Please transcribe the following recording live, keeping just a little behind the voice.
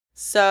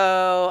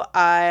So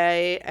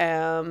I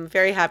am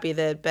very happy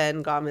that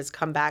Ben Gaum has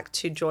come back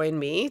to join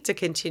me to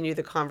continue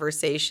the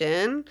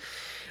conversation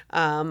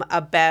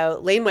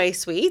about Laneway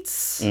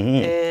suites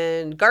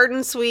and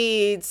garden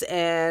suites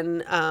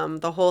and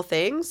the whole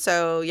thing.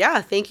 So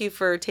yeah, thank you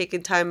for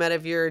taking time out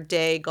of your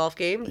day golf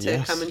game to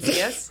come and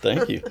see us.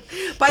 Thank you.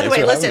 By the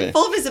way, listen,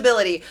 full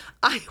visibility.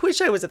 I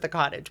wish I was at the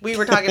cottage. We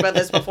were talking about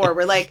this before.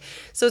 We're like,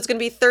 so it's going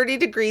to be 30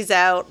 degrees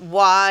out.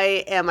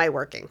 Why am I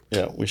working?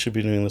 Yeah, we should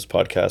be doing this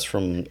podcast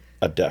from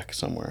a deck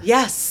somewhere.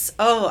 Yes.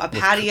 Oh, a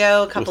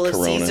patio, a couple of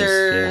Coronas,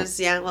 Caesars.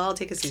 Yeah. Well, I'll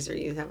take a Caesar.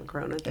 You have a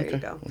Corona. There you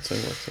go. Let's say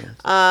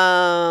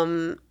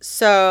what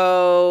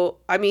So,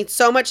 I mean,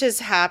 so much has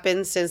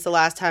happened since the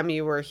last time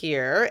you were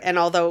here. And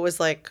although it was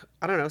like,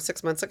 I don't know,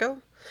 6 months ago.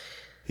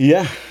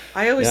 Yeah.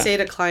 I always say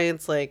to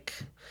clients like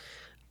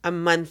a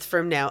month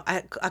from now.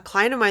 A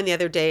client of mine the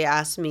other day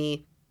asked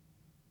me,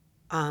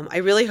 I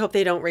really hope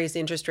they don't raise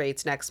interest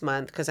rates next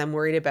month because I'm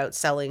worried about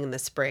selling in the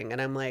spring.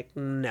 And I'm like,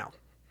 no.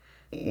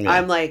 Yeah.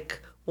 I'm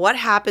like, what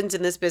happens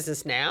in this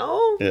business now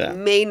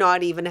may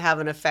not even have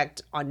an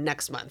effect on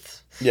next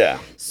month. Yeah.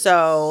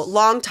 So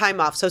long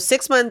time off. So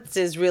 6 months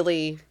is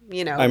really,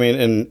 I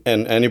mean,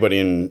 and anybody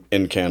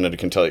in Canada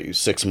can tell you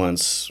 6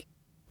 months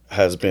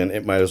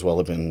it might as well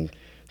have been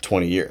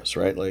 20 years,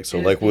 right? Like, so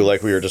like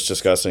we were just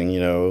discussing,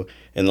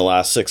 in the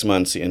last 6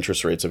 months, the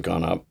interest rates have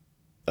gone up,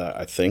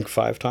 I think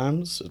 5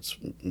 times. It's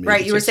maybe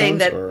right. You were saying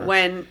that or...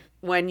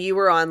 when you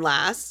were on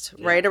last,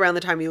 right around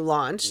the time you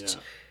launched,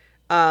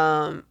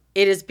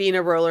 it has been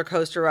a roller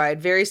coaster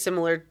ride, very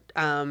similar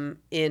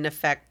in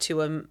effect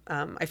to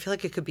I feel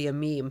like it could be a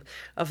meme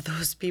of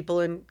those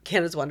people in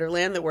Canada's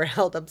Wonderland that were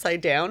held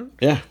upside down.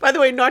 Yeah. By the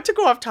way, not to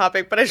go off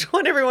topic, but I just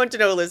want everyone to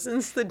know,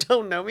 listeners that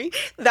don't know me,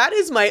 that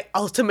is my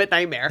ultimate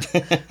nightmare.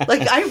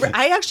 Like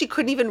I actually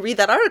couldn't even read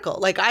that article.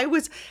 Like I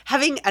was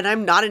having, and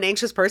I'm not an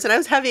anxious person, I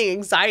was having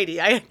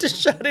anxiety. I had to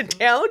shut it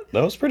down.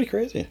 That was pretty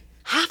crazy.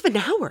 Half an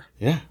hour.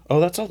 Yeah.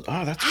 Oh, that's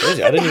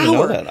crazy. I didn't even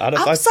know that.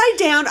 Upside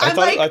down.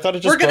 I thought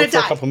it just broke for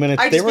a couple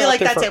minutes. I just feel like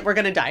that's it. We're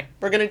going to die.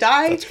 We're going to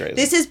die. That's crazy.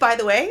 This is, by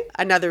the way,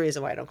 another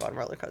reason why I don't go on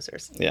roller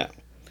coasters. Yeah.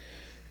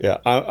 Yeah.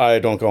 I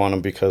don't go on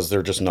them because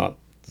they're just not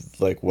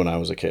like when I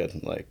was a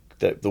kid. Like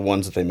the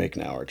ones that they make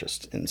now are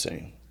just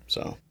insane.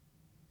 So.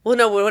 Well,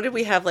 no, what did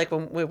we have like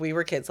when we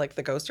were kids? Like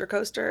the Ghoster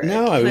Coaster?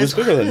 No, it was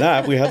bigger than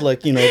that. We had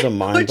like, the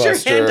Mind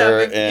Buster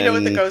and you know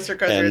what the Ghoster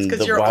Coaster is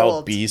because you're the Wild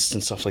old. Beast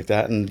and stuff like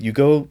that. And you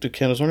go to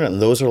Canada's Wonderland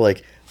and those are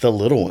like the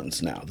little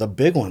ones now. The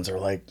big ones are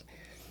like,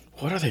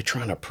 what are they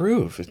trying to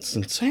prove? It's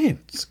insane.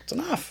 It's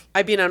enough.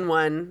 I've been on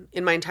one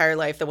in my entire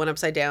life, the one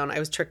upside down. I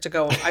was tricked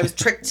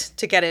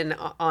to get in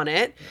on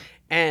it.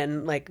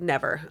 And like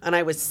never. And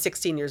I was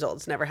 16 years old.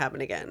 It's never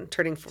happened again.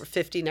 Turning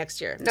 50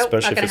 next year. Nope, especially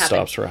not if it happen.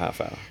 Stops for a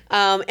half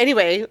hour.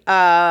 Anyway,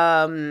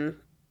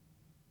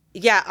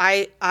 yeah,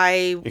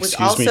 I was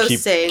also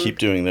saying. Keep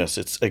doing this.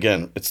 It's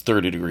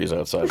 30 degrees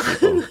outside,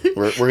 people.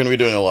 we're going to be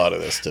doing a lot of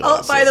this today.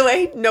 Oh, by the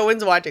way, no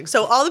one's watching.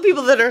 So all the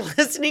people that are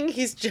listening,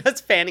 he's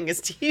just fanning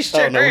his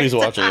t-shirt. Oh, nobody's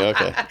watching.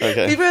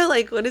 Okay. People are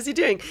like, what is he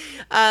doing?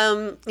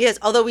 Yes,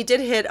 although we did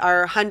hit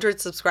our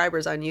 100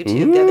 subscribers on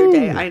YouTube the other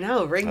day. I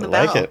know, ring the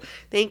bell. Like it.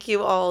 Thank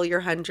you all, your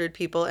 100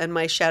 people, and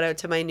my shout out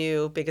to my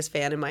new biggest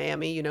fan in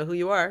Miami. You know who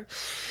you are.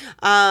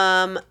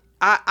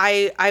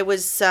 I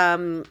was.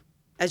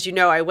 As you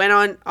know, I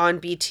went on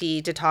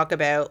BT to talk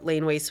about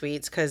Laneway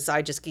Suites because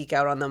I just geek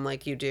out on them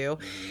like you do.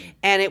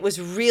 And it was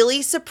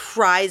really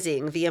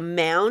surprising the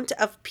amount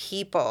of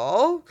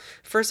people,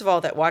 first of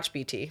all, that watch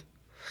BT.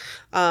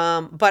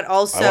 But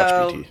also...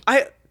 I watch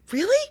BT.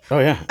 Really? Oh,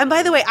 yeah. And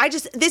by the way,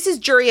 this is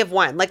jury of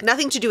one. Like,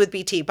 nothing to do with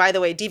BT. By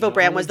the way, Devo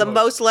Brand was the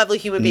most lovely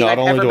human being I've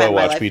ever met in my life. Not only do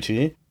I watch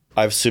BT...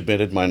 I've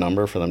submitted my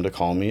number for them to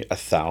call me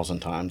 1,000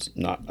 times.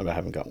 I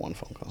haven't got one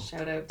phone call.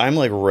 Shout out. I'm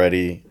like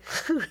ready.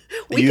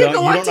 We could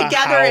go on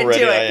together and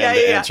do it.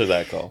 To answer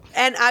that call.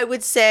 And I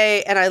would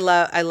say, and I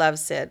love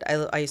Sid.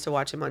 I used to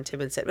watch him on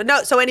Tim and Sid. But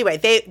no, so anyway,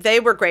 they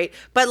were great.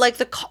 But like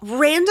the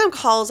random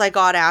calls I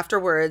got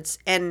afterwards,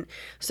 and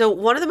so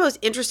one of the most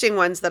interesting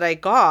ones that I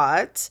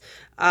got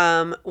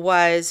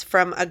was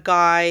from a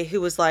guy who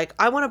was like,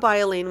 I want to buy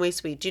a Laneway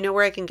suite. Do you know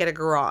where I can get a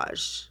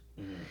garage?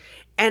 Mm-hmm.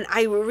 And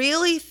I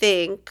really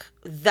think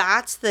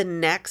that's the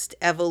next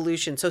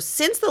evolution. So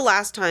since the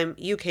last time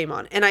you came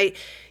on, and I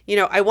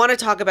want to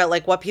talk about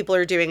like what people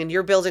are doing, and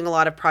you're building a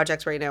lot of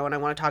projects right now, and I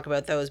want to talk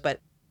about those, but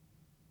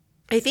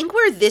I think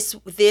where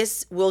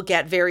this will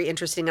get very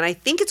interesting, and I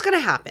think it's going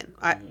to happen.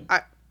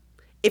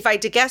 If I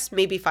had to guess,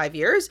 maybe 5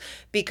 years,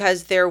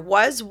 because there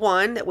was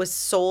one that was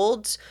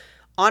sold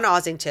on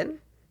Ossington,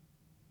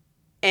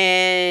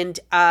 and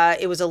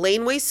it was a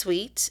Laneway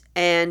suite,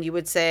 and you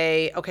would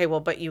say, okay, well,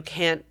 but you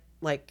can't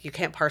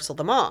parcel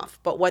them off.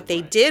 But what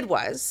they did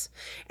was,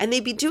 and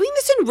they'd be doing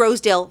this in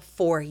Rosedale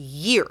for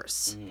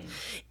years,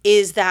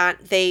 is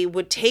that they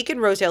would take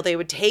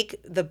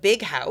the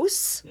big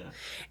house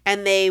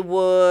and they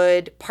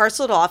would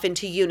parcel it off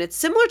into units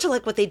similar to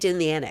like what they did in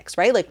the annex,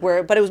 right?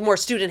 But it was more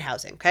student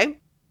housing, okay?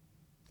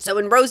 So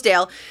in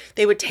Rosedale,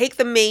 they would take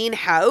the main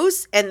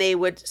house and they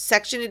would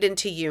section it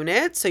into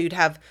units. So you'd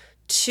have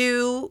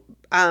two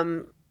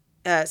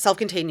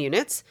self-contained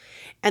units,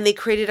 and they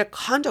created a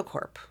condo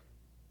corp.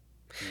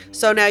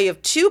 So now you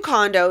have two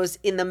condos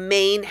in the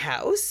main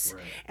house,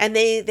 and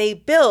they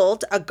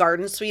build a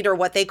garden suite, or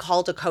what they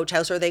called a coach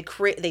house, or they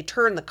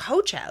turned the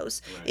coach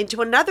house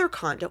into another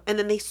condo, and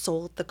then they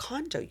sold the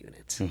condo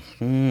unit.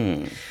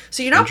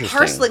 So you're not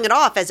parceling it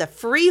off as a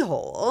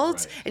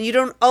freehold, and you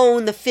don't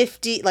own the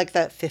 50,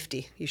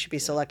 you should be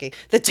so lucky,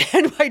 the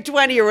 10 by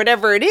 20 or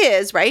whatever it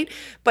is, right?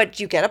 But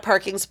you get a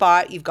parking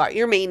spot, you've got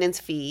your maintenance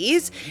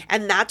fees,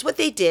 and that's what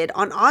they did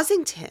on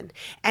Ossington.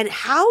 And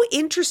how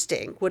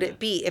interesting would it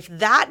be if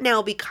that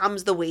now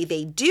becomes the way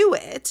they do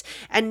it,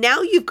 and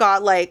now you've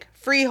got like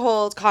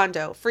freehold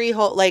condo,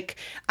 freehold, like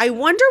I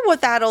wonder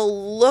what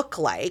that'll look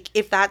like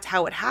if that's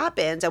how it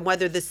happens, and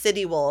whether the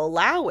city will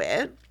allow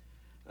it.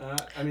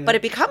 But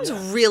it becomes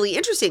really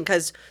interesting,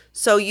 because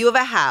so you have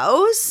a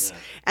house,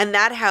 and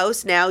that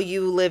house now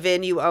you live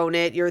in, you own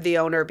it, you're the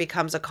owner, it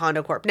becomes a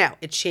condo corp. Now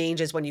it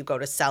changes when you go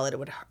to sell it, it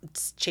would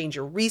change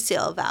your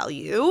resale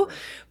value,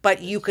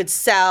 but you could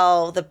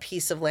sell the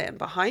piece of land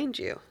behind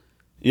you.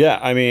 Yeah,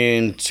 I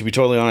mean, to be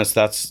totally honest,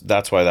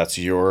 that's why that's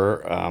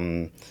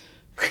your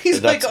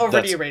He's like,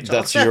 over to you, Rachel.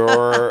 That's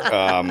your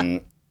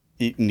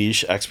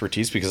niche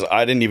expertise, because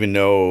I didn't even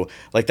know,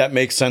 like, that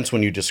makes sense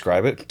when you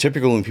describe it.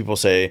 Typically when people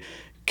say,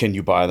 can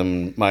you buy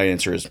them? My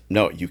answer is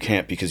no, you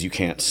can't, because you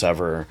can't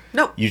sever.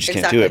 No, you just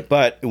can't do it.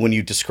 But when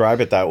you describe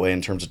it that way,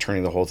 in terms of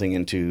turning the whole thing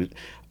into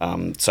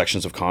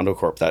sections of condo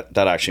corp, that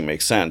actually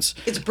makes sense.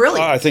 It's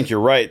brilliant. I think you're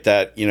right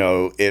that,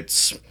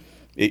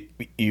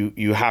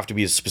 you have to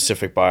be a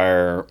specific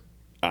buyer.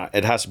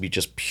 It has to be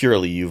just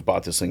purely you've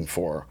bought this thing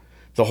for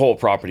the whole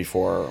property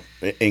for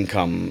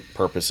income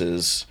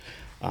purposes.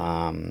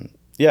 I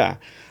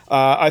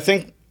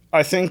think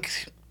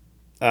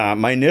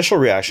my initial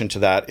reaction to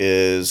that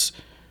is,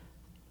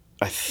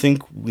 I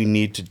think we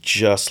need to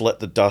just let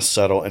the dust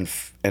settle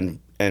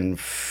and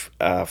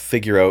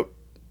figure out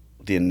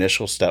the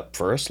initial step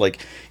first.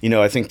 Like,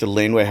 I think the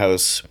Laneway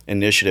House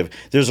initiative,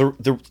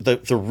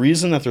 the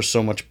reason that there's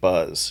so much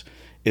buzz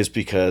is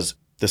because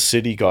the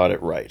city got it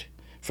right.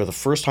 For the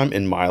first time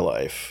in my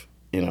life,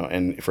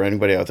 and for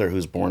anybody out there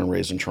who's born and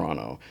raised in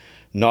Toronto,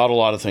 not a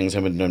lot of things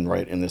have been done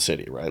right in the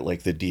city, right?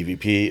 Like the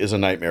DVP is a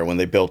nightmare. When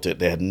they built it,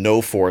 they had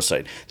no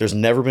foresight. There's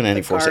never been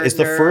any foresight. It's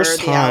the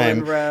first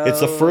time. It's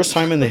the first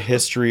time in the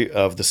history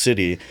of the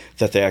city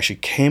that they actually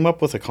came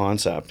up with a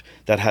concept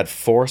that had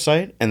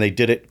foresight, and they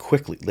did it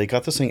quickly. They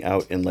got this thing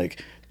out in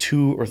like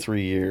 2 or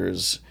 3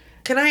 years.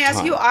 Can I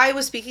ask you, I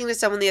was speaking to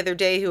someone the other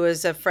day who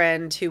is a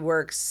friend who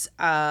works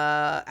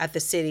at the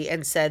city,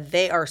 and said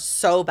they are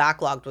so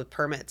backlogged with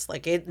permits.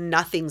 Like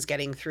nothing's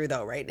getting through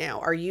though right now.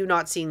 Are you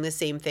not seeing the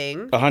same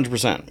thing?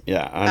 100%.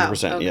 Yeah,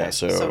 100%. Okay. Yeah.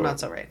 So not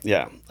so right.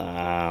 Yeah.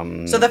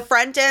 So the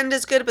front end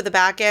is good, but the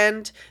back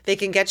end, they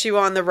can get you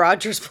on the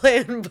Rogers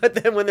plan, but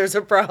then when there's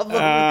a problem,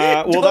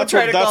 that's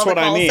what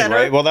I mean, center.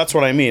 Right? Well, that's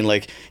what I mean.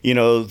 Like,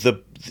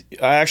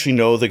 I actually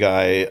know the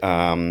guy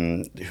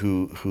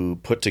who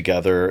put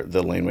together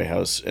the Laneway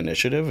House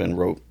initiative and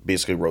wrote the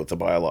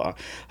bylaw.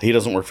 He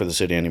doesn't work for the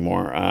city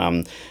anymore,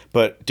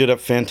 but did a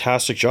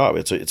fantastic job.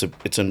 It's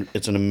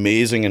an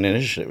amazing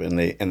initiative, and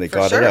they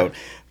got it out.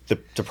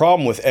 The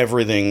problem with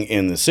everything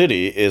in the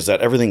city is that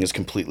everything is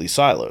completely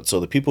siloed. So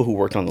the people who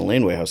worked on the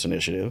Laneway House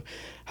initiative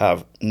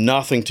have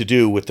nothing to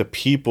do with the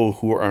people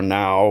who are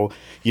now,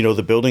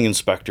 the building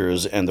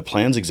inspectors and the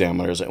plans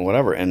examiners and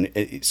whatever. And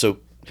so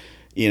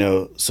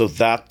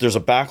that there's a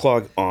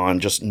backlog on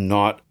just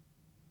not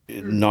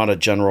a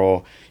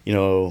general,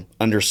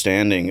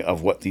 understanding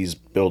of what these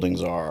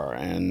buildings are,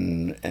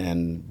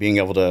 and being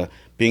able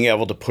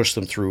to push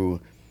them through,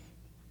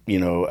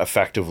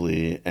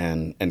 effectively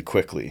and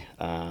quickly.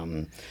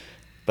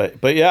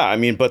 But yeah, I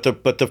mean, but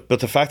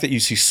the fact that you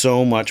see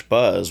so much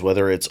buzz,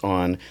 whether it's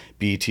on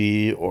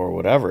BT or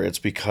whatever, it's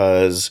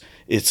because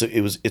it's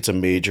a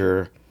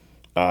major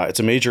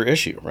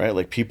issue, right?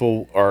 Like,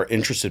 people are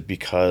interested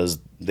because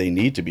they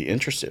need to be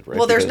interested, right?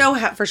 Well, there's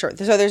for sure.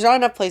 So there's not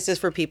enough places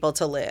for people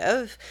to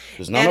live.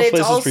 There's not enough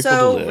places for people to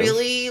live. And it's also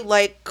really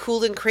like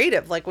cool and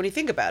creative, like when you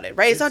think about it,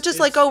 right? It's not just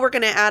like, we're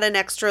going to add an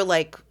extra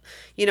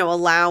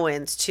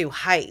allowance to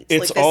height.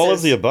 It's all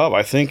of the above.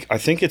 I think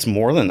it's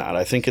more than that.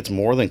 I think it's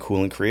more than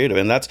cool and creative.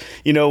 And that's,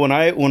 when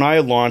I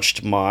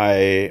launched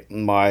my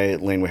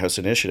Laneway House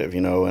initiative,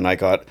 and I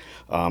got,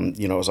 I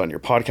was on your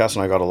podcast,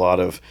 and I got a lot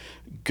of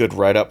good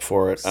write-up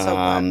for it.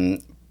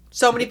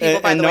 So many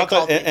people, by the way,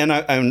 called me. And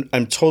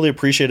I'm totally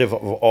appreciative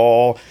of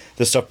all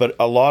this stuff, but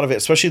a lot of it,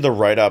 especially the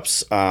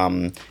write-ups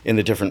in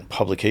the different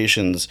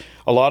publications,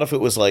 a lot of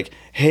it was like,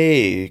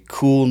 hey,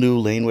 cool new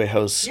Laneway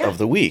House of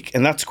the week.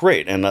 And that's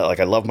great. And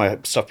I love my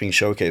stuff being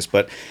showcased.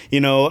 But,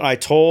 I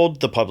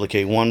told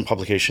one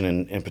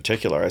publication in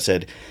particular, I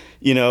said,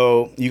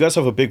 you guys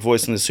have a big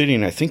voice in the city,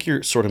 and I think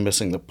you're sort of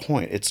missing the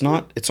point. It's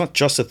not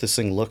just that this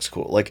thing looks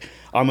cool. Like,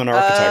 I'm an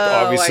architect.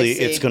 Obviously,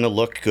 it's going to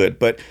look good.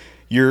 But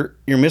you're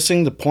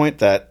missing the point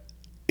that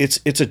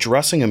it's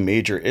addressing a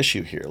major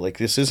issue here. Like,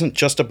 this isn't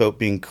just about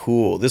being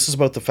cool. This is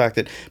about the fact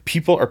that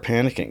people are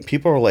panicking.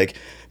 People are like,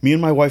 me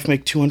and my wife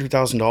make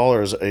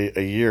 $200,000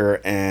 a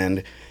year,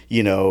 and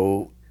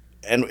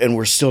and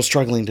we're still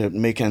struggling to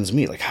make ends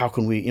meet. Like, how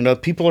can we?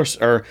 People are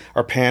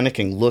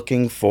panicking,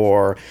 looking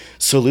for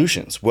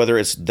solutions. Whether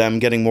it's them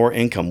getting more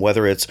income,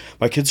 whether it's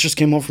my kids just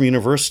came home from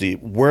university.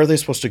 Where are they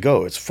supposed to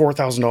go? It's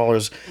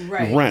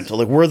 $4,000 rent.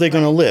 Like, where are they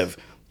going to live?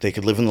 They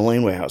could live in the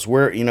Laneway house.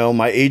 Where,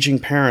 my aging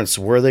parents,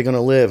 where are they going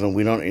to live? And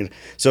we don't.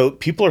 So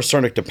people are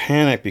starting to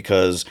panic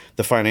because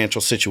the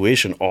financial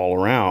situation all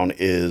around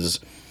is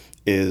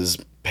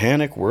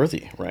panic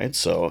worthy, right?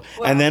 So,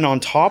 and then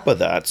on top of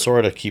that,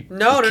 sorry to keep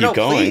going,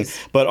 please.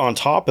 But on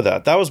top of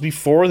that, that was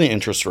before the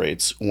interest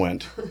rates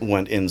went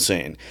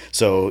insane.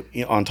 So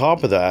on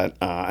top of that,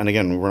 and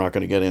again, we're not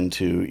going to get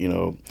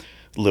into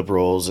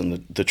liberals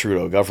and the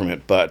Trudeau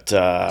government, but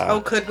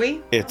could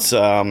we? It's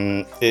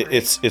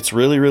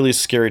really, really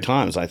scary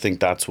times. I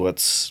think that's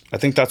what's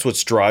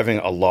driving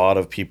a lot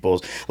of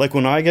people's, like,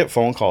 when I get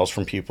phone calls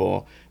from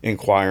people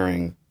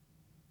inquiring,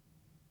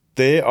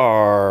 they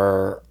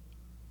are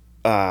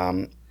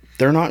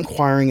they're not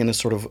inquiring in a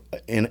sort of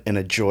in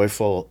a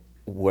joyful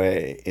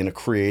way, in a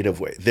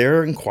creative way.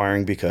 They're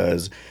inquiring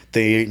because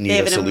they need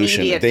a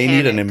solution. They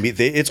need an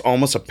immediate. It's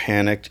almost a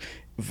panicked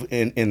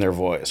in their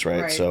voice,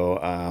 right? So,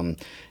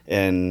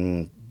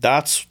 and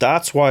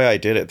that's why I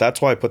did it.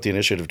 That's why I put the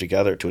initiative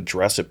together, to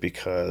address it,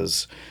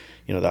 because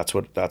that's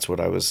what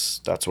I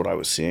was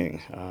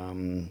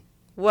seeing.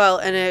 Well,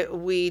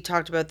 and we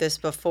talked about this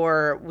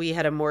before. We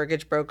had a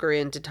mortgage broker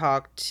in to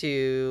talk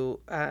to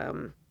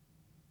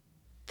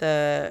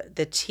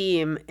the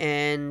team,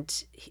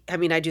 and I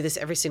mean, I do this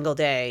every single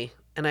day,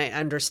 and I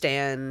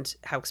understand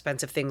how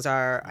expensive things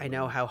are. I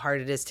know how hard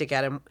it is to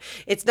get them.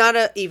 It's not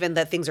even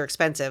that things are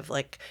expensive.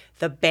 Like,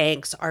 the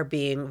banks are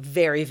being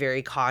very,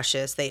 very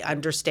cautious. They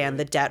understand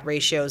the debt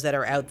ratios that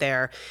are out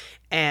there.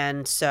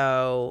 And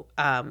so,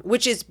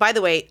 which is, by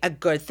the way, a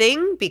good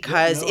thing,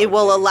 because it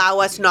will allow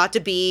us not to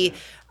be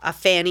a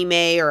Fannie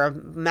Mae or a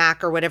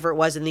Mac or whatever it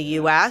was in the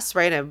US,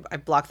 right? I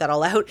blocked that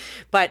all out.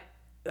 But,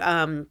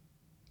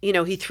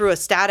 he threw a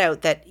stat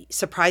out that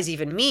surprised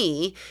even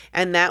me,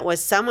 and that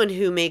was someone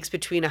who makes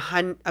between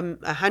 $100,000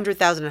 and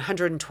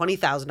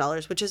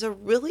 $120,000, which is a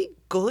really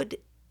good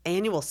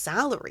annual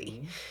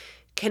salary,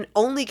 can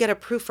only get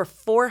approved for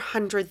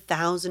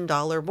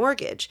 $400,000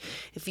 mortgage.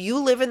 If you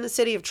live in the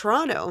city of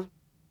Toronto,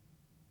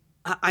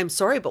 I'm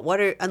sorry, but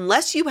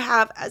unless you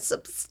have a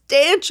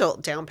substantial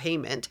down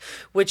payment,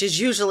 which is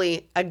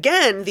usually,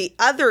 again, the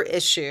other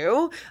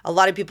issue. A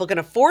lot of people can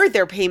afford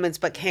their payments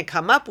but can't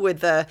come up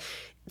with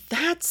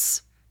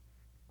that's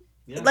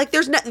like,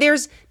 there's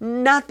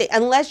nothing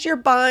unless you're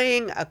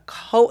buying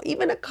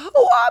even a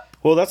co-op.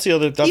 Well, that's the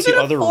other reason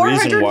why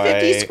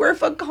 450 square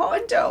foot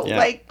condo. Yeah.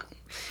 Like,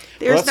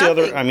 there's nothing.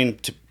 The other. I mean,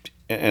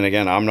 and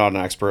again, I'm not an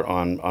expert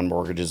on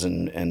mortgages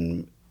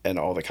and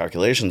all the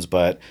calculations,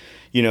 but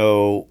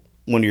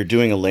when you're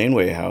doing a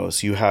Laneway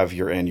house, you have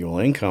your annual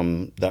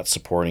income that's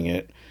supporting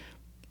it.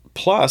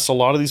 Plus, a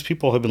lot of these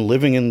people have been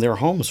living in their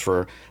homes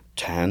for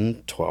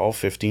 10, 12,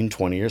 15,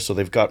 20 years. So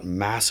they've got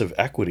massive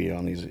equity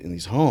in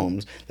these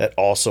homes that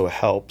also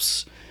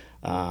helps,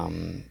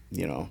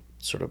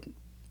 sort of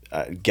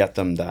get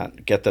them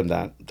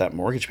that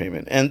mortgage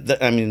payment. And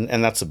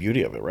and that's the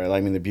beauty of it, right?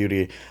 I mean, the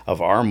beauty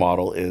of our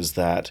model is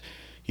that,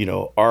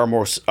 our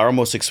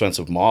most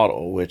expensive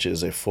model, which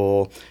is a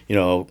full,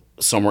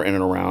 somewhere in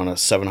and around a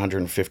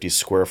 750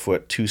 square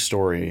foot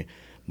 2-story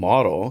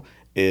model,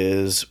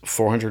 is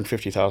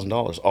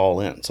 $450,000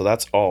 all in. So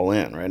that's all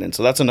in, right? And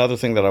so that's another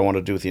thing that I want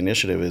to do with the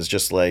initiative, is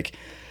just like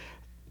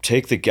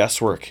take the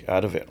guesswork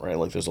out of it, right?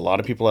 Like, there's a lot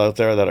of people out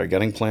there that are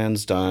getting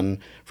plans done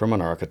from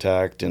an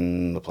architect,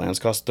 and the plans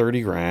cost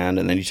 $30,000,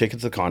 and then you take it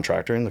to the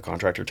contractor, and the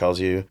contractor tells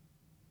you,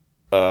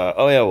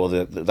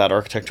 that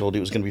architect told you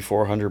it was going to be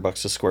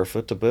 $400 a square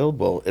foot to build.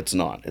 Well, it's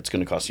not. It's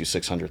going to cost you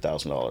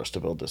 $600,000 to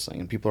build this thing.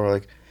 And people are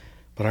like,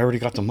 but I already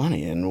got the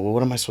money, and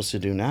what am I supposed to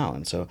do now?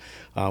 And so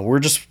we're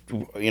just,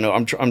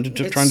 I'm trying to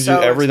do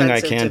everything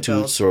I can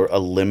to sort of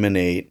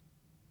eliminate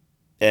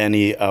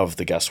any of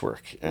the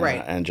guesswork,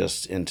 and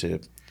just and to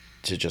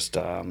sort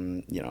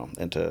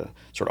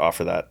of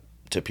offer that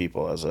to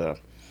people as a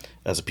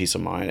peace of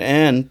mind.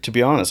 And to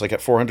be honest, like, at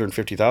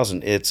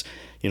 $450,000, it's,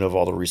 of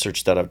all the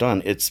research that I've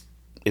done, it's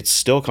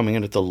still coming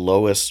in at the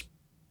lowest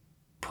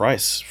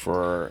price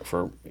for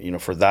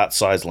that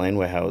size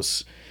Laneway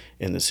house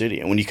in the city.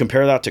 And when you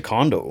compare that to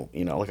condo,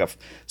 like a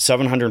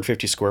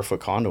 750 square foot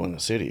condo in the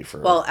city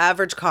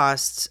average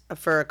costs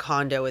for a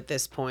condo at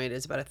this point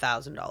is about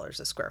 $1,000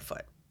 a square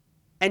foot.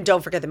 And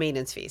don't forget the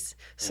maintenance fees.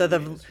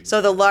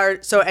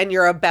 And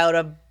you're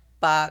about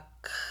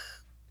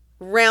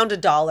around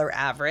 $1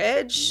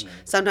 average.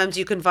 Sometimes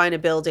you can find a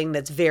building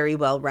that's very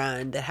well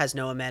run that has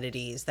no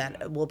amenities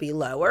that will be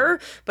lower,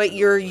 but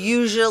you're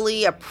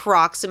usually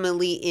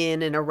approximately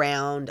in and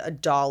around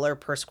 $1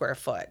 per square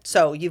foot.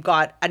 So you've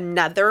got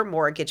another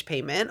mortgage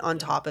payment on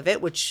top of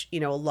it, which a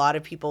lot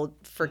of people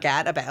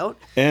forget about.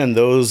 And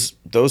those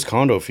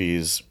condo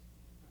fees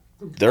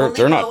they're Only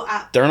go not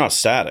up. they're not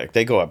static.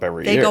 They go up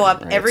every They year. go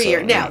up right? every So,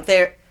 year. Now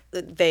yeah.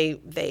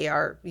 they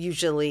are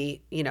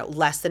usually,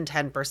 less than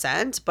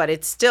 10%, but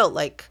it's still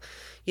like,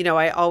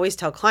 I always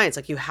tell clients,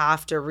 like, you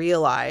have to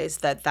realize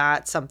that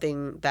that's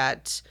something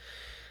that,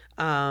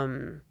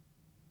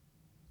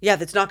 yeah,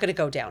 that's not going to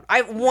go down.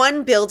 I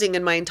one building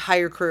in my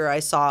entire career I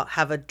saw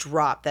have a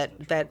drop and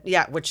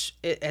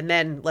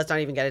then let's not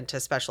even get into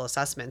special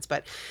assessments,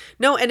 but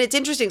no, and it's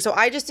interesting. So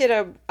I just did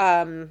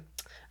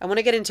I want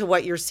to get into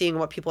what you're seeing,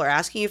 what people are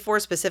asking you for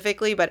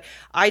specifically, but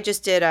I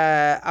just did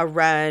a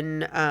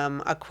run,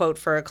 a quote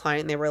for a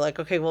client, and they were like,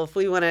 okay, well, if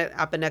we want to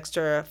up an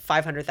extra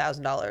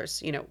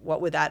 $500,000,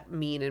 what would that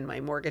mean in my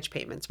mortgage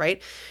payments,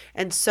 right?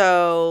 And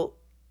so,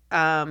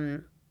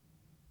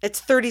 it's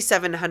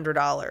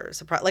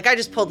 $3,700. Like, I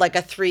just pulled like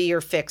a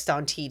 3-year fixed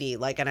on TD,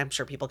 like, and I'm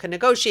sure people can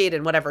negotiate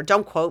and whatever.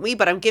 Don't quote me,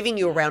 but I'm giving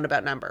you a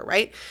roundabout number,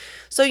 right?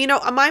 So,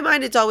 on my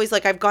mind, it's always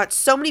like, I've got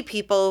so many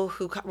people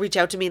who reach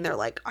out to me and they're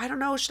like, I don't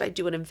know, should I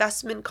do an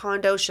investment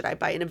condo? Should I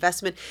buy an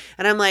investment?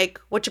 And I'm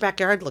like, what's your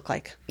backyard look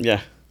like?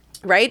 Yeah.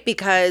 Right?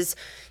 Because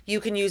you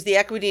can use the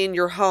equity in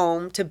your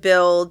home to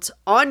build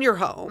on your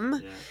home.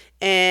 Yeah.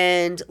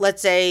 And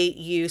let's say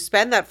you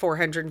spend that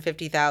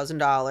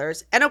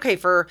 $450,000, and okay,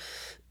 for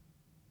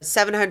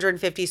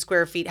 750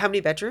 square feet, how many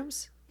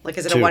bedrooms? Like,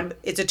 is it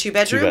it's a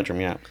 2-bedroom? 2-bedroom,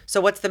 yeah.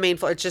 So what's the main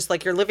floor? It's just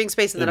like your living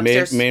space, and then The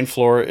upstairs. main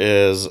floor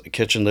is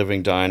kitchen,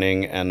 living,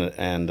 dining, and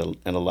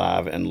a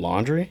lab and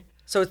laundry.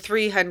 So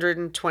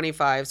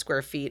 325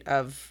 square feet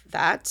of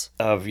that.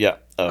 Of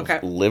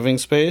living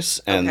space,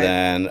 and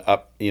then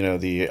up,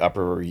 the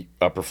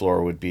upper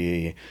floor would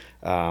be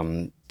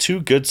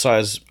 2 good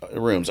size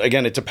rooms.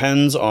 Again, it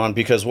depends on,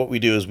 because what we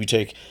do is we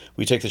take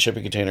the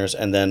shipping containers,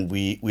 and then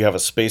we have a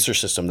spacer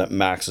system that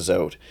maxes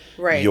out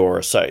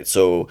your site.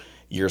 So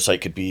your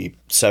site could be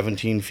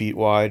 17 feet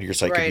wide, your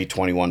site could be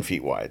 21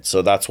 feet wide.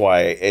 So that's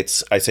why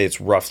I say it's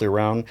roughly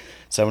around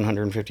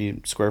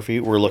 750 square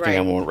feet. We're looking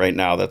at one right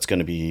now that's going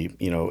to be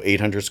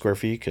 800 square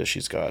feet, because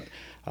she's got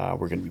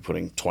we're going to be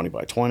putting 20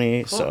 by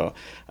 20. Cool.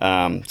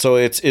 So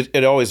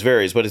it always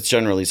varies, but it's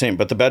generally the same.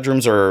 But the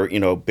bedrooms are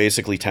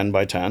basically 10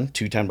 by 10,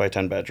 2 10 by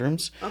 10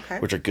 bedrooms,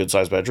 which are good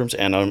sized bedrooms,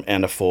 and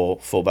a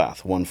full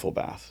bath, one full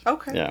bath.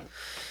 Okay. Yeah.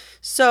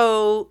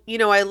 So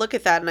I look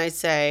at that and I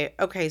say,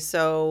 okay,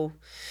 so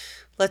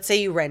let's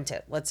say you rent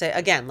it. Let's say,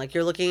 again, like,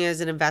 you're looking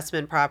as an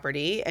investment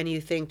property, and you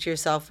think to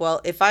yourself,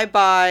 well, if I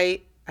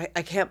buy,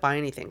 I can't buy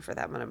anything for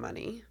that amount of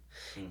money.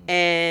 Mm-hmm.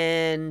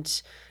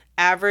 And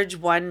average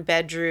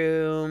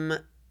 1-bedroom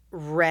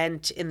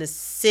rent in the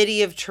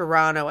city of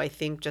Toronto, I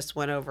think, just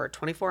went over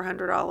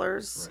 $2,400.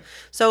 Right.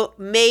 So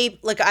maybe,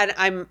 like,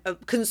 I'm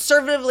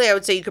conservatively, I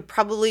would say you could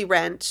probably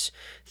rent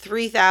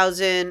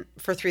 $3,000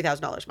 for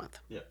 $3,000 a month.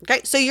 Yeah.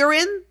 Okay, so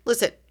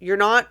you're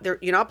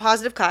not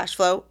positive cash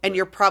flow, and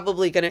you're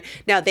probably gonna,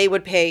 now they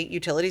would pay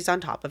utilities on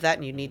top of that,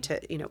 and you need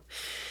to,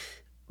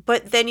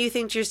 but then you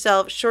think to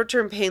yourself,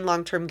 short-term pain,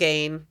 long-term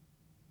gain.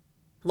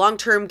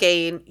 Long-term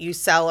gain, you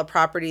sell a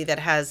property that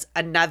has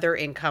another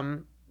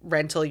income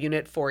rental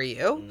unit for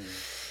you,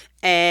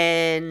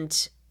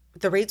 and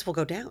the rates will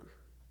go down,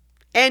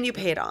 and you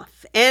pay it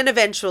off, and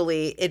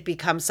eventually it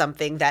becomes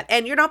something that,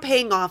 and you're not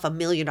paying off $1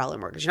 million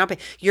mortgage.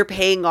 You're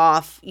paying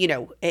off,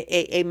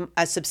 a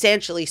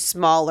substantially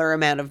smaller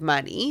amount of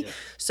money. Yeah.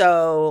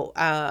 So,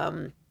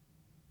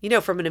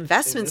 from an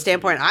investment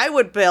standpoint, I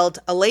would build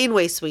a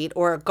Laneway suite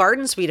or a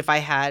garden suite if I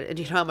had, and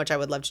how much I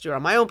would love to do it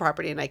on my own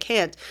property, and I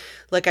can't.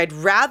 Like, I'd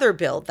rather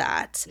build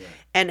that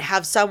and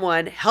have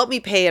someone help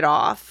me pay it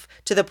off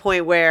to the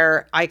point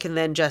where I can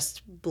then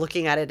just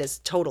looking at it as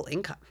total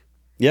income.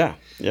 Yeah.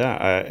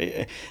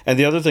 Yeah. And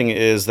the other thing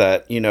is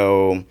that,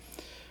 not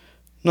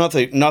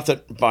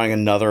that buying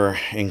another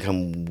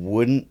income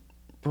wouldn't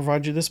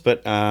provide you this,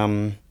 but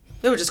it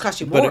would just cost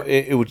you more. But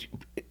it would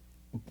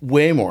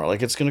way more.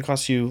 Like, it's going to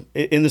cost you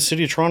in the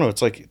city of Toronto.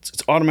 It's like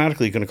it's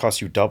automatically going to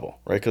cost you double,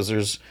 right?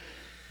 Because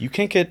you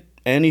can't get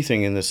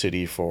anything in the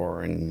city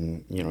for,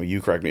 and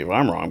you correct me if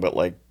I'm wrong, but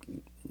like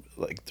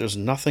there's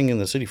nothing in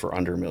the city for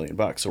under $1 million.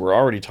 So we're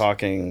already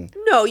talking.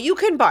 No, you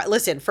can buy.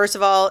 Listen, first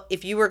of all,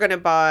 if you were going to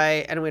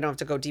buy, and we don't have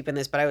to go deep in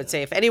this, but I would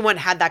say if anyone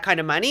had that kind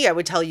of money, I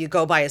would tell you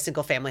go buy a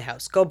single family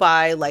house. Go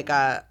buy like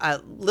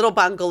a little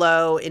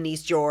bungalow in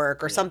East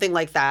York or something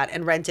like that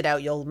and rent it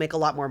out. You'll make a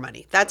lot more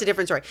money. That's a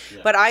different story.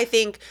 Yeah. But I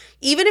think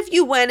even if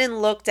you went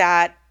and looked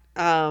at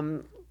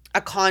a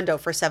condo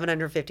for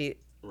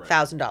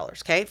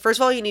 $750,000, okay? First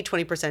of all, you need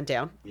 20%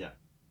 down. Yeah.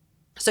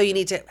 So you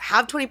need to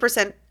have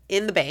 20%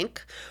 in the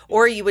bank,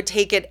 or you would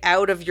take it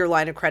out of your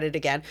line of credit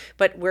again.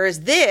 But whereas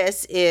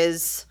this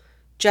is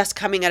just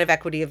coming out of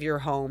equity of your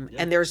home,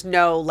 and there's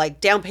no like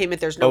down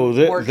payment, there's no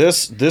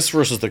mortgage. This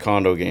versus the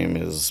condo game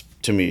is,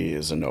 to me,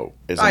 is a no.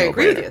 I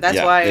agree with you. That's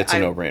why it's a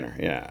no-brainer.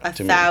 Yeah,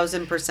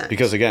 1,000%.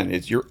 Because again,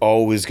 you're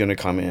always going to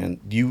come in.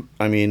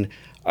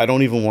 I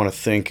don't even want to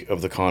think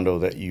of the condo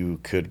that you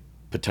could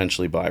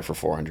potentially buy for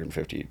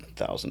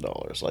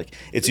 $450,000. Like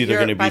it's either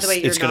going to be By the way,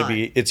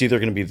 it's either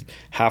going to be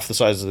half the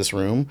size of this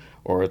room,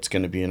 or it's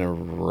going to be in a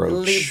roach.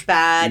 Really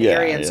bad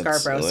area in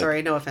Scarborough. Like,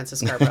 sorry, no offense to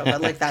Scarborough, but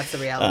like that's the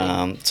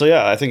reality. So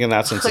yeah, I think in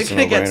that sense, I'm it's a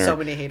gonna no-brainer. get so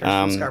many haters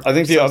from Scarborough. I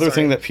think the other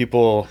thing that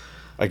people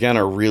again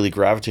are really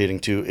gravitating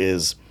to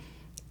is,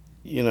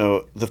 you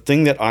know, the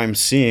thing that I'm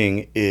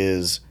seeing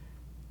is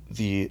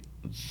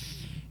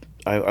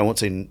I won't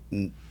say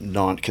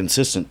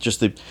non-consistent, just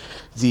the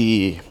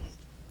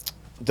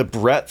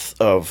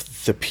breadth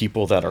of the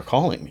people that are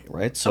calling me,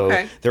 right? So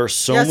there are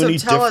so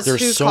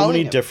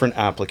many different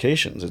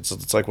applications.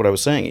 It's like what I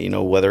was saying, you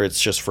know, whether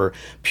it's just for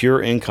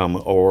pure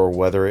income or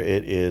whether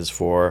it is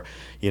for,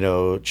 you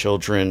know,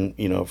 children,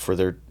 you know, for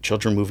their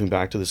children moving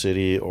back to the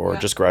city or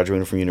just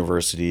graduating from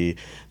university,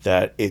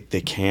 that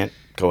they can't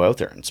go out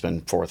there and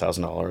spend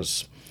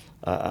 $4,000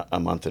 a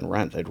month in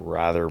rent. They'd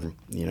rather,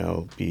 you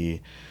know,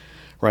 be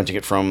renting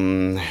it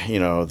from, you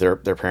know, their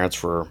parents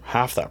for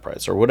half that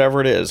price or whatever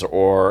it is,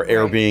 or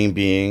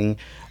Airbnb,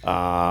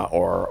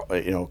 or,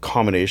 you know,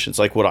 combinations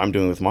like what I'm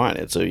doing with mine.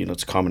 It's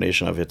a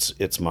combination of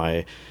it's my,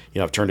 you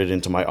know, I've turned it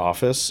into my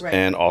office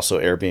and also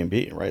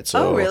Airbnb, right?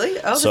 So, really?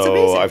 Oh, that's so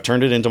amazing. I've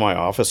turned it into my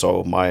office.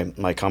 So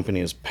my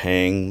company is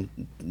paying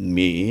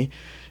me,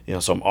 you know,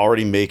 so I'm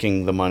already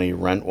making the money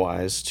rent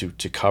wise to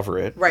cover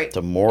it,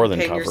 to more than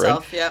cover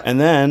yourself, it. And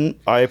then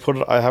I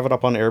have it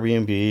up on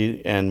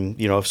Airbnb, and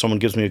you know, if someone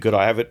gives me a good,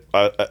 I have it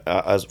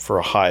as for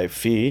a high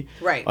fee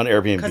on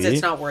Airbnb because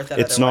it's not worth it.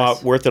 It's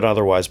not worth it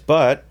otherwise.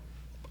 But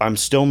I'm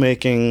still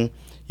making,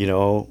 you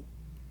know,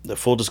 the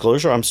full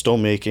disclosure, I'm still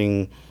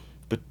making,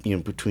 you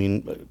know,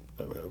 between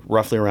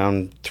roughly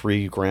around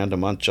 $3,000 a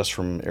month just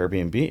from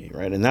Airbnb,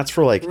 right? And that's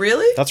for like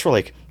that's for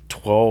like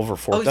 12 or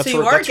 14. Oh, so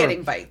you are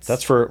getting bites.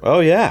 That's for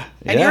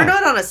And you're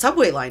not on a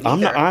subway line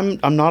either.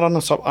 I'm not on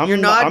a sub. You're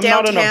not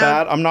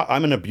downtown.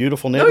 I'm in a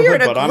beautiful neighborhood. No, you're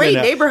in a great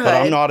neighborhood.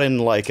 But I'm not in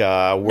like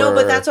where. No,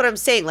 but that's what I'm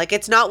saying. Like,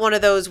 it's not one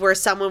of those where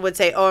someone would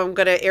say, "Oh, I'm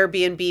going to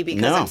Airbnb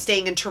because I'm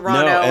staying in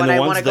Toronto and I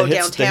want to go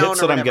downtown." The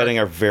hits that I'm getting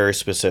are very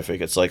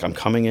specific. It's like I'm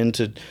coming in.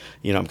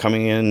 You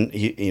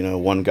know,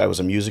 one guy was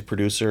a music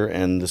producer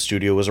and the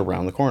studio was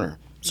around the corner.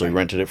 So we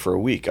rented it for a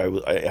week. I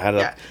had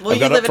a. Well,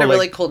 you live in a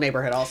really cool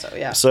neighborhood, also.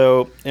 Yeah.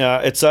 So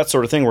it's that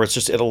sort of thing where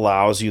it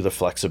allows you the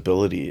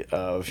flexibility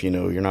of, you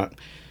know,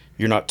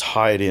 you're not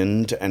tied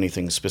into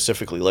anything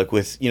specifically. Like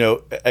with, you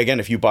know, again,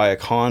 if you buy a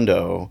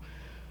condo,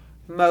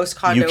 most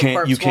condo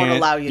corps won't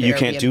allow you to You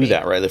can't do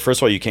that, right? First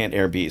of all, you can't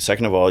Airbnb.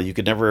 Second of all, you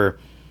could never.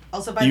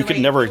 Also,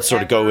 never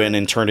sort of go in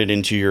and turn it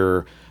into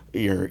your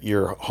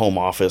home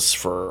office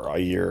for a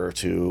year or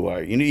two.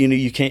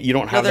 You can't. You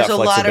don't have that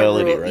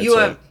flexibility,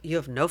 right? You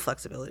have no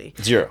flexibility.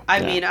 Zero.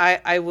 I mean,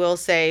 I will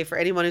say for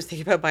anyone who's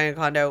thinking about buying a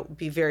condo,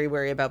 be very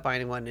wary about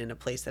buying one in a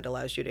place that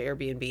allows you to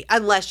Airbnb,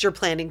 unless you're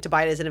planning to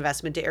buy it as an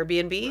investment to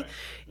Airbnb. Right.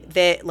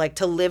 That like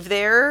to live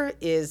there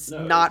is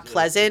not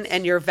pleasant,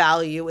 and your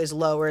value is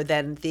lower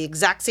than the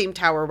exact same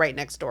tower right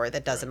next door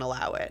that doesn't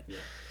allow it. Yeah.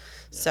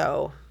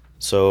 Yeah.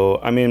 So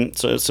I mean,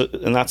 so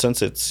in that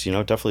sense, it's, you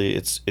know, definitely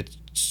it's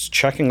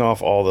checking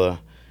off all the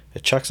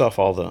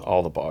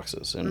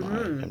boxes in my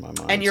mind.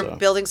 And you're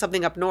building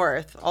something up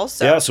north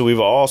also. Yeah, so we've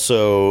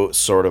also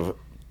sort of,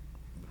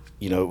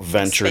 you know,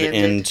 ventured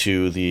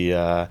into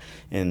the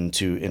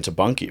into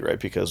Bunkie, right?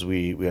 Because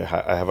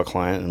I have a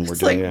client and we're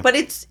doing but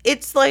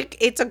it's like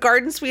it's a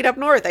garden suite up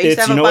north. I used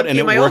to have a Bunkie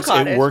in my old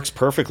cottage. It works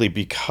perfectly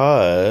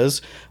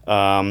because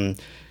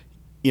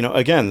you know,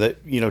 again,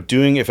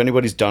 doing, if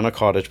anybody's done a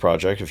cottage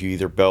project, if you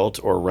either built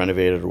or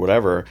renovated or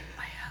whatever,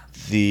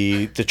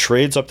 the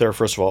trades up there,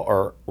 first of all,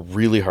 are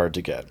really hard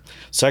to get.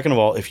 Second of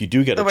all, if you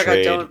do get a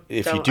trade,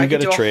 if you do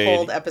get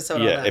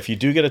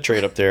a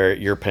trade up there,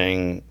 you're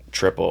paying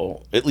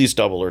triple, at least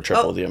double or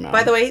triple the amount.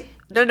 By the way,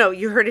 no,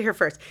 you heard it here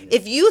first.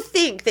 If you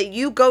think that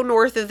you go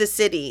north of the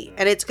city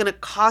and it's going to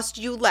cost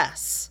you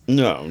less.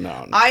 No.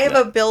 I have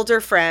a builder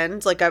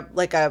friend, like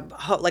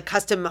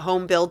custom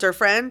home builder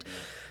friend,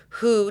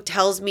 who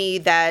tells me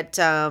that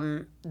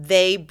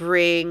they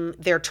bring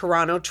their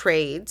Toronto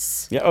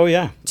trades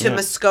to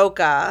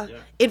Muskoka. Yeah.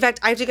 In fact,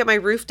 I have to get my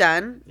roof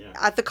done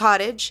at the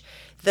cottage.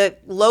 The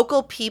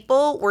local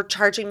people were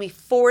charging me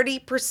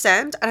 40%.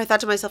 And I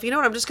thought to myself, you know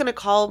what, I'm just going to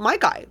call my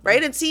guy,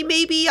 right? And see,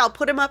 maybe I'll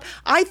put him up.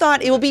 I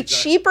thought it would be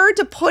cheaper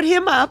to put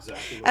him up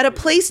at a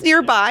place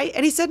nearby.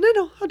 And he said,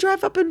 no, I'll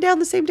drive up and down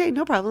the same day.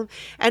 No problem.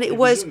 And it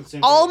was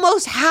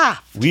almost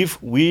half. We've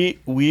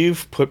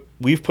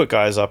put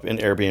guys up in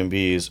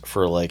Airbnbs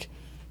for like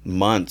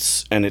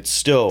months, and it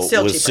still was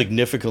cheaper.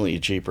 Significantly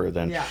cheaper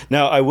than. Yeah.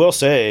 Now I will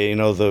say,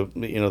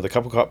 the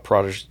couple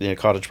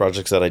cottage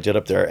projects that I did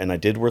up there, and I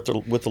did with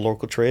the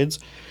local trades.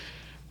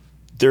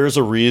 There's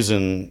a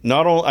reason.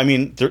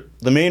 The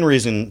main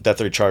reason that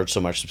they're charged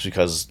so much is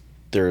because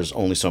there's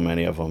only so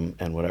many of them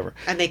and whatever.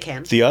 And they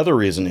can. The other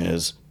reason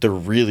is they're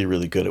really,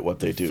 really good at what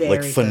they do.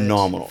 Very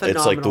phenomenal. Good.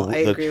 It's like I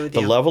agree with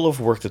you. The level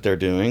of work that they're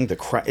doing.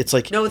 It's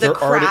like they're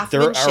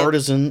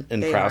artisan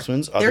and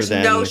craftsmen. There's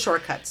no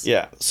shortcuts.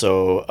 Yeah.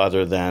 So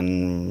other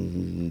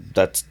than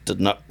that's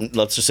not,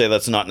 let's just say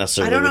that's not I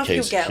necessarily don't know the if you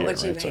case get here,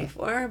 what you right? pay So,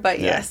 for, but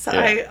yeah, yes,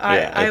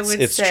 yeah, I would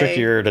it's say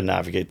trickier to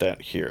navigate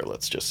that here.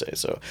 Let's just say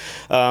so.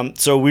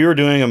 So we were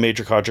doing a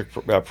major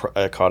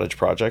cottage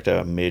project,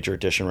 a major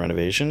addition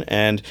renovation,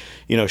 and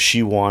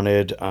she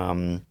wanted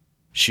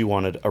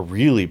a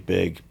really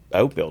big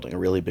outbuilding, a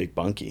really big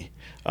bunkie,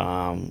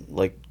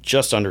 like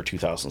just under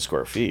 2,000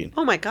 square feet.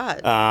 Oh my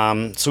God.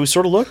 So we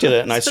sort of looked at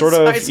it, and I It's the sort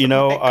of, size of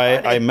my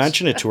I cottage.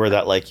 mentioned it to her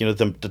that, like,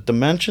 the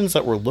dimensions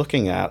that we're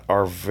looking at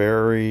are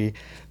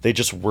they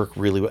just work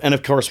really well. And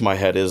of course, my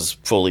head is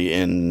fully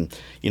in,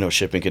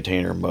 shipping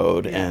container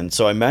mode. Yeah. And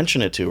so I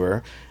mentioned it to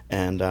her,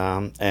 and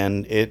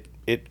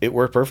it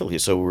worked perfectly.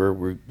 So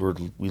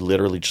we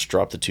literally just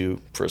dropped the two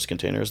first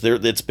containers.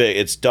 It's big.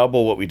 It's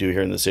double what we do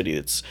here in the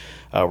city.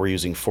 We're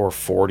using 4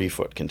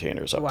 40-foot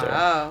containers up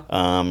Wow.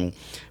 there.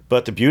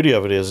 But the beauty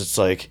of it is, it's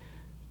like,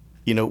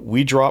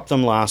 we dropped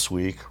them last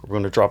week. We're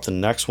going to drop the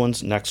next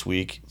ones next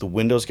week. The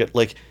windows get,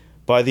 like,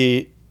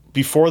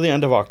 before the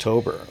end of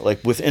October,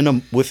 like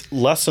with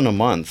less than a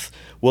month,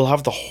 we'll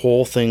have the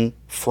whole thing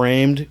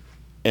framed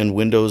and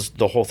windows,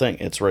 the whole thing.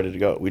 It's ready to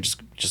go. We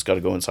just got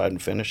to go inside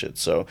and finish it.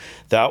 So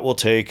that will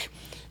take,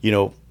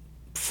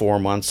 4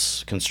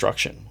 months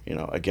construction,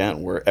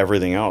 again, where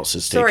everything else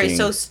is taking.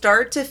 So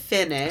start to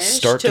finish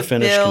Start to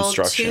finish build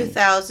construction.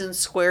 2,000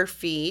 square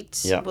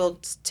feet Yeah. will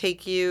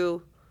take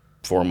you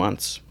 4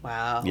 months.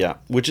 Wow. Yeah,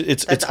 which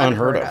it's That's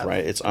unheard unheard of, of.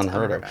 right? It's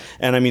unheard of. of.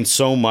 And I mean,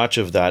 so much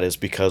of that is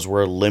because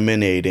we're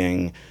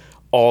eliminating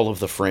all of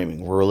the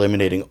framing. We're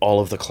eliminating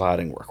all of the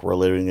cladding work. We're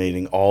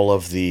eliminating all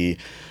of the,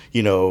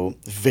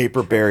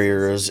 vapor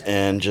barriers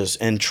and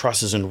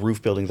trusses and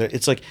roof building.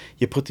 It's like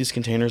you put these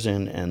containers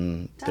in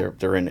and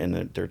they're in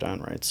and they're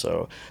done, right?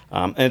 So,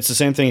 and it's the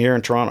same thing here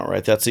in Toronto,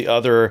 right? That's the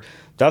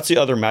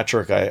other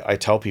metric I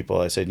tell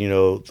people. I said,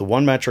 the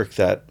one metric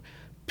that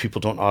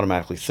people don't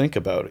automatically think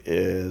about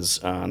is,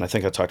 and I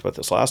think I talked about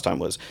this last time,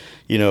 was,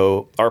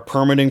 our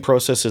permitting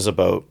process is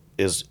about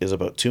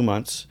 2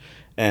 months,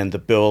 and the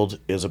build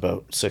is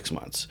about 6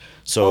 months.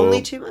 So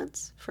Only 2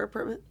 months for a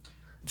permit?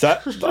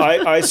 that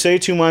I say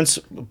 2 months,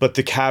 but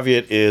the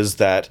caveat is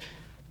that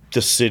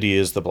the city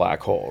is the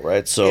black hole,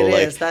 right? So It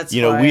like, is. That's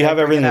we why have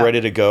I bring everything it up.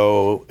 ready to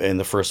go in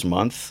the first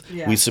month.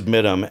 Yeah. We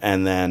submit them,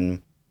 and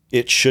then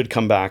it should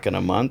come back in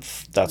a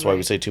month. That's why we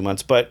Right. say 2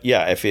 months. But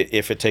yeah, if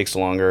it takes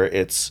longer,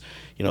 it's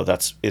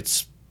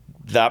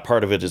that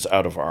part of it is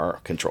out of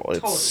our control.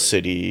 It's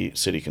Totally.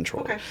 city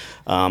control. Okay.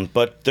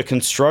 But the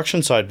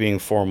construction side being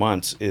 4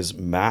 months is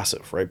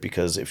massive, right?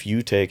 Because if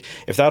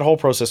that whole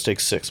process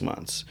takes 6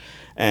 months,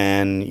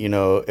 and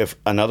if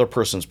another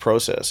person's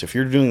process, if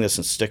you're doing this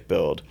in stick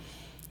build,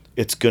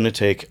 it's going to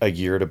take a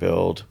year to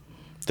build.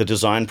 The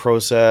design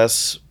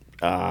process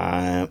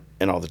and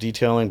all the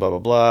detailing, blah blah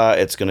blah,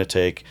 it's going to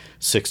take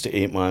 6 to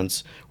 8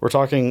 months. We're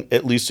talking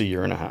at least a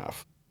year and a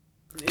half.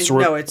 So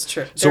No, it's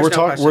true. So There's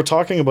no question. we're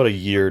talking about a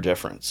year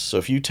difference. So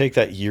if you take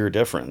that year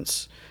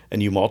difference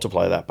and you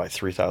multiply that by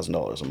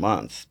 $3,000 a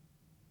month,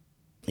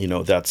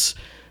 that's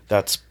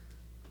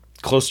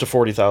close to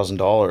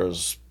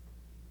 $40,000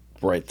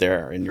 right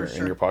there in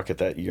your pocket.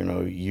 That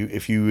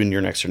if you and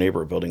your next door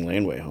neighbor are building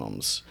Laneway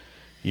homes,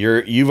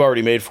 you've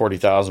already made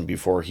 $40,000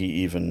 before he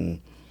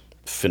even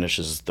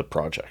finishes the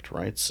project,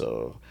 right?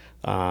 So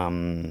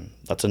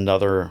that's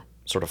another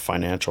sort of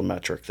financial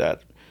metric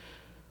that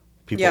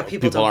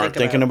people aren't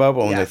thinking about,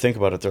 but when they think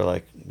about it, they're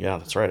like, yeah,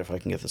 that's right. If I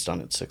can get this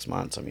done in 6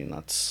 months, I mean,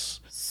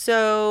 that's...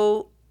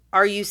 So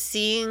are you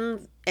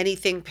seeing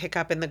anything pick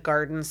up in the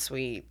garden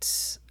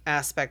suite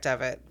aspect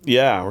of it?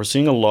 Yeah, we're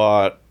seeing a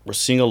lot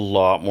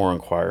more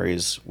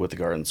inquiries with the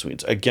garden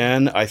suites.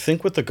 Again, I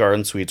think with the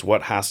garden suites,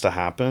 what has to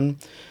happen,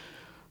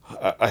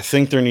 I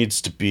think there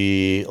needs to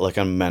be like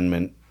an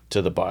amendment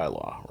to the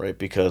bylaw, right?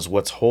 Because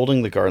what's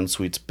holding the garden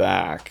suites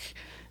back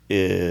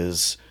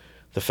is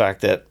the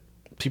fact that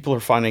people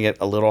are finding it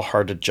a little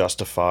hard to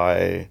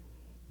justify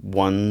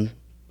one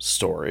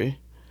story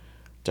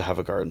to have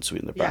a garden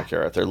suite in the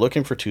backyard. They're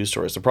looking for 2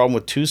 stories. The problem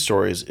with 2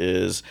 stories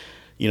is,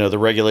 the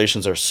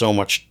regulations are so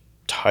much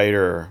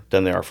tighter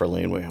than they are for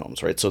laneway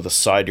homes, right? So the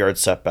side yard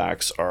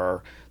setbacks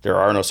there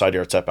are no side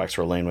yard setbacks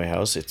for a laneway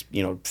house. It's,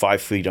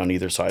 5 feet on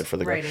either side for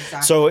the Right, garden.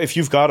 exactly. So if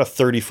you've got a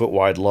 30-foot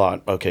wide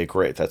lot, okay,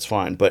 great, that's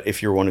fine. But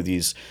if you're one of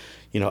these,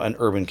 an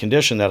urban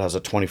condition that has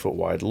a 20-foot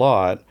wide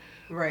lot,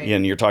 Right.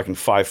 and you're talking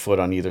 5 foot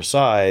on either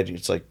side,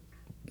 it's like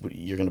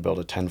you're going to build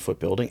a 10-foot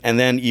building. And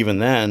then even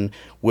then,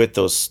 with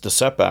the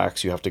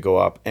setbacks, you have to go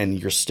up, and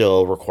you're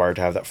still required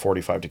to have that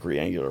 45-degree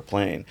angular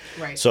plane.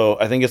 Right. So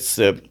I think it's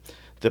the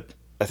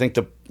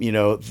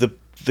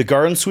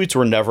garden suites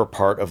were never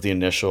part of the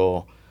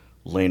initial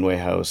laneway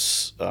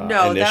house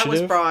No, initiative. that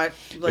was brought.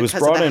 It was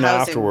brought in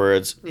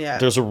afterwards. Yeah.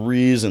 There's a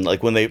reason.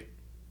 Like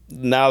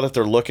now that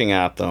they're looking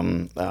at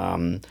them,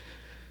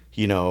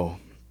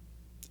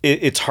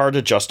 it's hard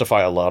to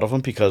justify a lot of them,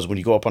 because when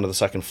you go up onto the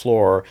second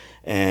floor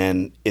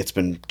and it's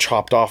been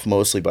chopped off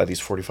mostly by these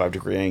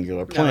 45-degree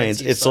angular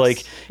planes, it's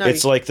like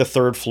the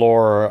third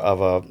floor of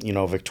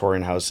a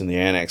Victorian house in the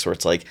annex, where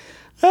it's like,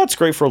 That's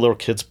great for a little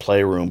kid's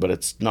playroom, but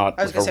it's not.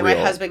 I was gonna say my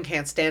husband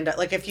can't stand up.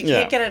 Like if you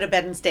can't get out of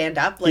bed and stand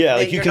up, like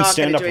like you can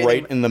stand up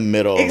right in the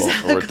middle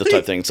or the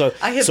type thing. So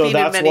I have so been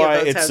that's in many why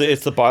of those houses.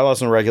 it's the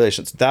bylaws and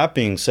regulations. That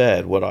being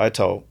said, what I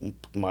tell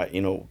my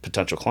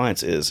potential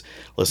clients is,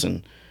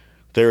 listen,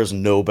 there is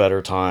no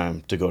better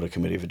time to go to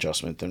committee of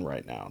adjustment than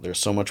right now. There's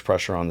so much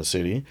pressure on the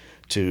city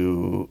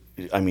to,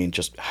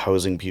 just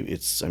housing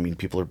people.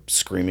 People are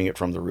screaming it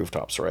from the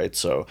rooftops, right?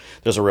 So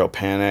there's a real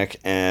panic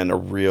and a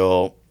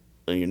real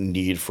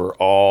need for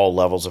all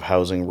levels of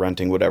housing,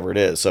 renting, whatever it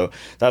is. So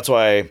that's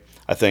why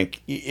I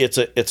think it's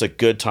a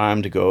good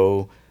time to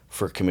go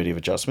for committee of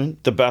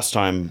adjustment. The best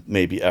time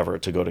maybe ever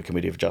to go to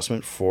committee of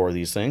adjustment for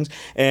these things.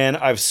 And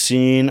I'm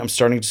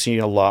starting to see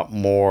a lot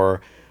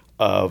more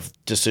of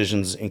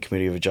decisions in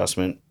committee of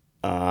adjustment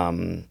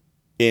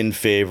in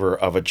favor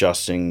of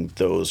adjusting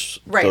those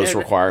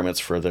requirements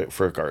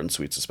for garden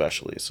suites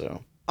especially.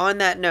 So on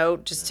that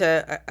note,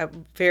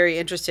 I'm very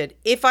interested.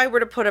 If I were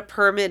to put a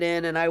permit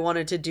in and I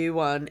wanted to do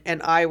one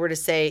and I were to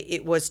say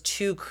it was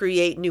to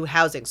create new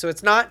housing. So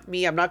it's not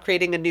me. I'm not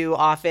creating a new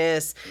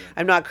office.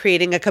 I'm not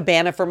creating a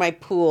cabana for my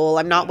pool.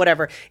 I'm not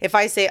whatever. If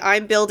I say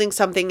I'm building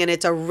something and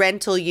it's a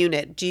rental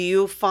unit, do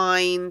you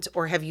find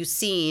or have you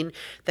seen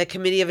that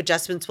committee of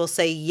adjustments will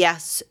say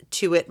yes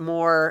to it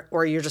more,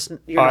 or you're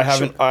not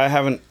sure?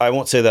 I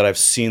won't say that I've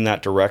seen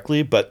that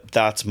directly, but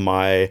that's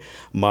my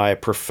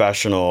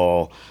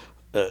professional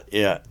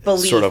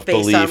sort of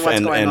belief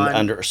and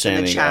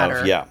understanding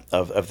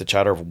of the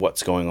chatter of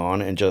what's going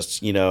on, and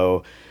just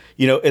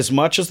as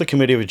much as the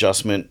committee of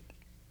adjustment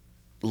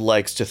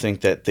likes to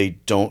think that they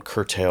don't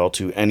curtail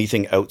to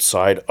anything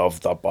outside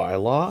of the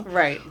bylaw,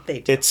 right? They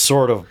do. It's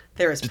sort of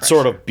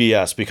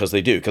BS because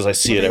they do, because I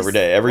see it every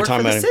day. Every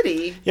time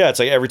city. Yeah, it's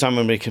like every time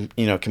I make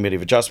committee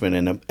of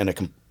adjustment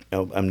and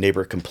a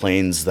neighbor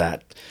complains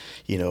that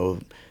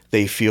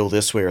they feel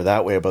this way or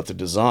that way about the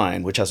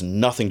design, which has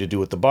nothing to do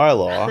with the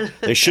bylaw.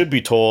 They should be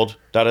told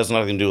that has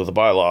nothing to do with the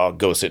bylaw.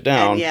 Go sit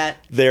down. And yet,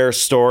 their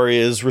story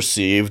is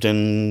received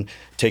and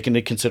taken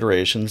into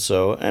consideration.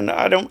 So, and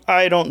I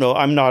don't know.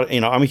 I'm not,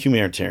 I'm a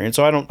humanitarian,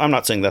 so I'm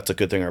not saying that's a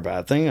good thing or a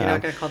bad thing. You're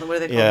not going to call them, what are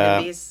they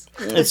called, NIMBYs?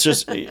 It's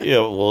just, the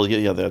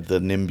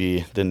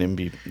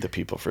NIMBY, the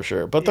people for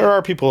sure. But there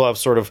are people who have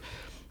sort of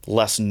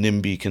less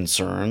NIMBY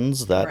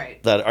concerns that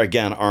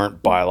again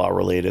aren't bylaw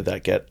related,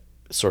 that get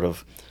sort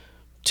of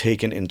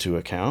taken into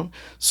account.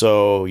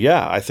 So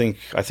I think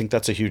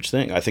that's a huge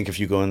thing. I think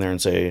if you go in there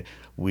and say,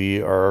 we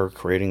are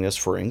creating this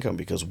for income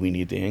because we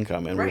need the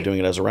income and we're doing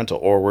it as a rental,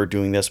 or we're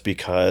doing this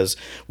because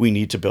we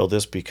need to build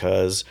this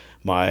because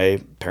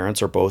my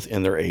parents are both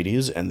in their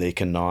 80s and they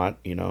cannot,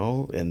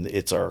 and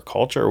it's our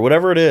culture or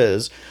whatever it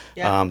is,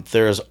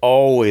 there's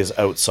always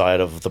outside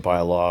of the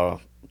bylaw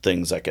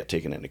things that get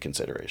taken into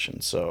consideration.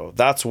 So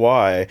that's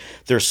why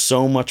there's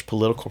so much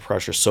political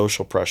pressure,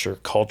 social pressure,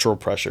 cultural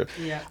pressure.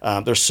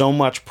 There's so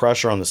much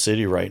pressure on the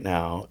city right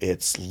now.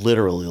 It's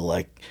literally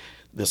like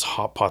this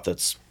hot pot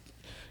that's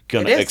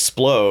going to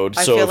explode.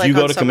 So if you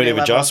go to committee of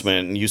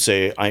adjustment and you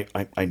say,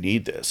 I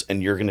need this,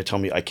 and you're going to tell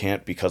me I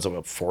can't because of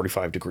a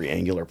 45-degree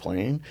angular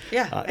plane.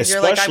 And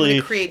you're like, I'm going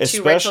to create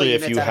two rental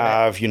units if you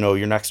have,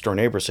 your next door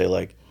neighbor say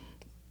like,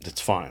 it's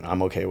fine.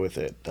 I'm okay with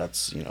it.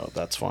 That's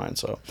fine.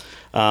 So,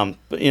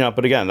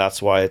 but again,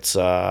 that's why it's,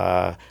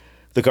 the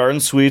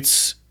garden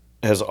suites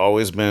has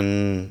always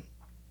been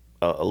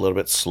a little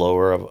bit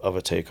slower of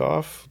a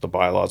takeoff. The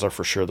bylaws are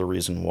for sure the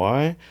reason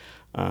why.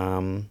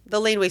 The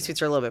Laneway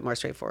suites are a little bit more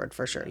straightforward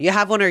for sure. You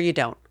have one or you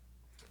don't.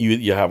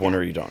 You have one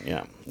or you don't,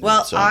 yeah.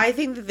 Well, so. I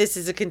think that this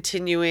is a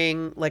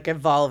continuing,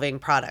 evolving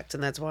product,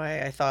 and that's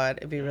why I thought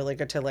it'd be really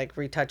good to,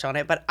 retouch on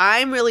it. But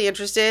I'm really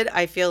interested.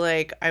 I feel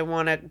like I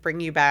want to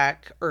bring you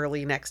back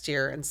early next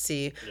year and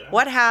see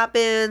what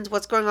happens,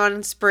 what's going on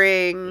in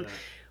spring,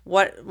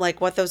 what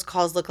those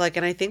calls look like.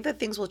 And I think that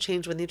things will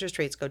change when the interest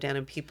rates go down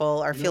and people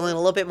are feeling a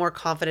little bit more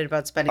confident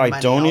about spending money. I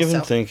don't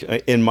even think,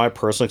 in my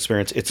personal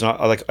experience, it's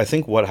not I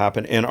think what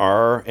happened in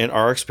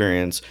our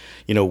experience,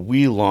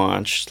 we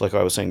launched, like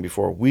I was saying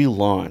before,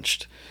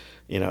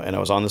 and I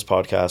was on this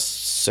podcast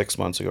 6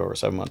 months ago or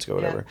 7 months ago,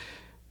 whatever.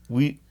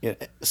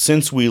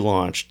 Since we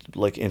launched,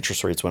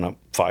 interest rates went up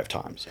 5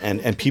 times,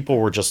 and people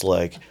were just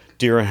like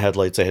deer in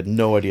headlights. They had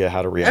no idea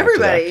how to react.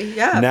 Everybody, to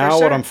that. Now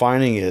what I'm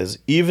finding is,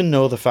 even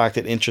though the fact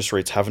that interest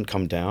rates haven't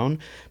come down,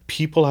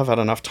 people have had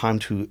enough time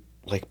to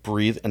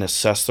breathe and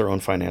assess their own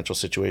financial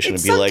situation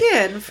and be like,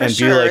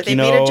 they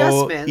made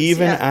adjustments.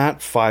 Even at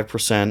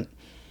 5%.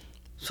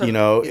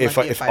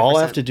 If all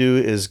I have to do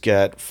is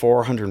get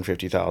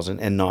 $450,000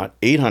 and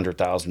not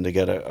 $800,000 to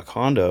get a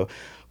condo,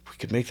 we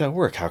could make that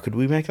work. How could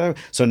we make that work?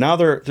 So now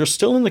they're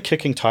still in the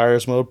kicking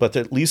tires mode, but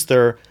at least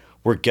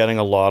we're getting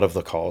a lot of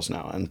the calls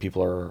now, and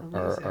people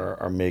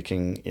are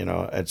making,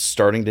 and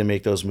starting to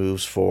make those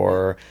moves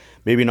for,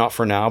 maybe not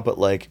for now, but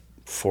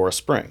for a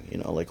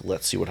spring,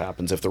 let's see what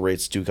happens if the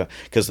rates do come,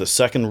 because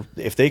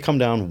if they come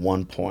down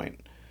 1 point.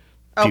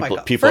 Oh my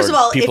God. First of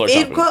all,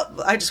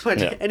 I just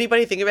want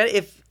anybody think about it.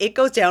 If it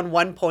goes down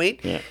 1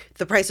 point,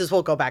 the prices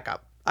will go back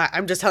up.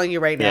 I'm just telling you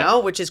right now,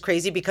 which is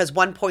crazy because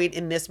 1 point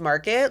in this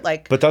market,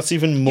 like, But that's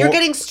even more. you're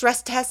getting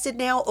stress tested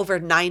now over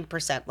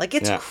 9%. Like,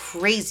 it's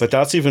crazy. But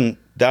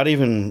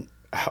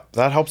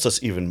that helps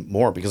us even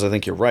more because I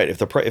think you're right. If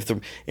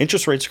the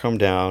interest rates come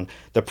down,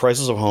 the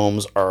prices of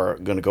homes are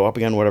going to go up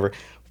again, whatever.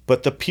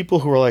 But the people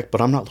who are like,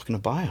 but I'm not looking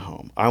to buy a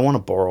home. I want to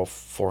borrow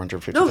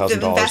 $450,000. No, the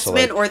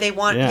investment, or they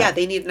want,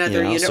 they need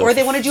another unit, so or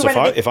they want to do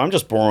if I'm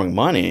just borrowing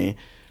money.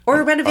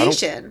 Or a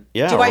renovation.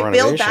 Yeah, do or I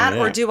build renovation, that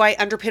or do I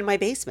underpin my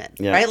basement?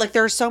 Yeah. Right? Like,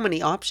 there are so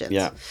many options.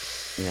 Yeah.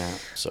 Yeah.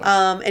 So.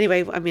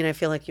 Anyway, I mean, I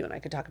feel like you and I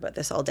could talk about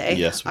this all day.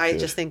 Yes, we I could.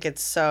 just think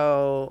it's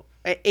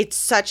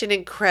such an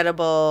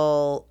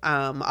incredible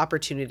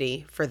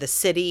opportunity for the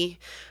city,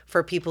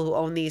 for people who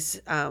own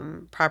these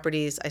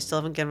properties. I still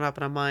haven't given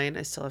up on mine.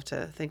 I still have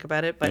to think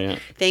about it, but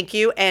thank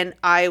you. And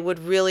I would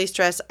really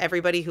stress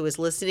everybody who is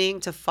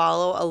listening to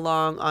follow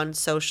along on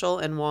social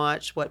and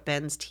watch what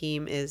Ben's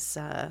team is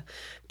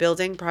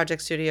building,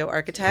 Project Studio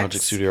Architects.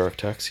 Project Studio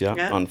Architects,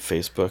 on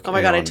Facebook. Oh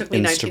my God, it took me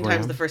 19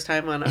 times the first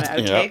time on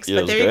outtakes,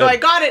 but there you go. I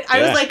got it.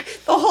 I was like,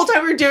 the whole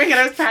time we were doing it,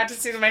 I was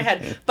practicing in my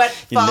head. But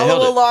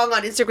follow along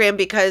on Instagram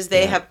because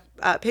they have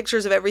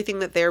pictures of everything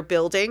that they're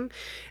building,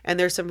 and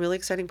there's some really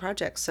exciting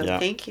projects. So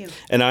thank you.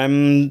 And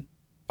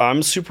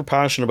I'm super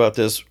passionate about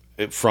this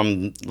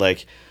from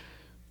like.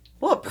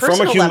 Well,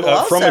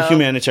 level from a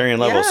humanitarian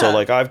level. Yeah. So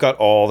like I've got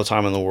all the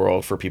time in the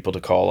world for people to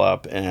call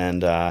up,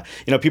 and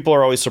people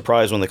are always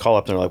surprised when they call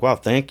up and they're like, "Wow,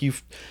 thank you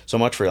so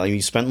much for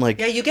you spent like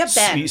you get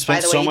Ben, you spent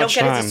by the way, so you much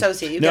don't get time. his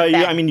associate.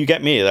 You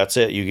get me. That's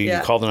it. You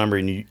call the number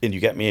and you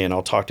get me, and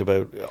I'll talk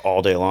about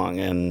all day long.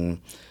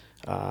 And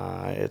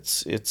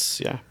it's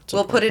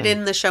we'll put it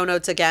in the show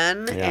notes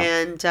again.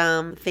 And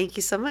thank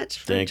you so much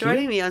for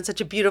joining me on such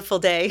a beautiful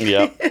day.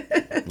 Yeah,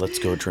 let's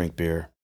go drink beer.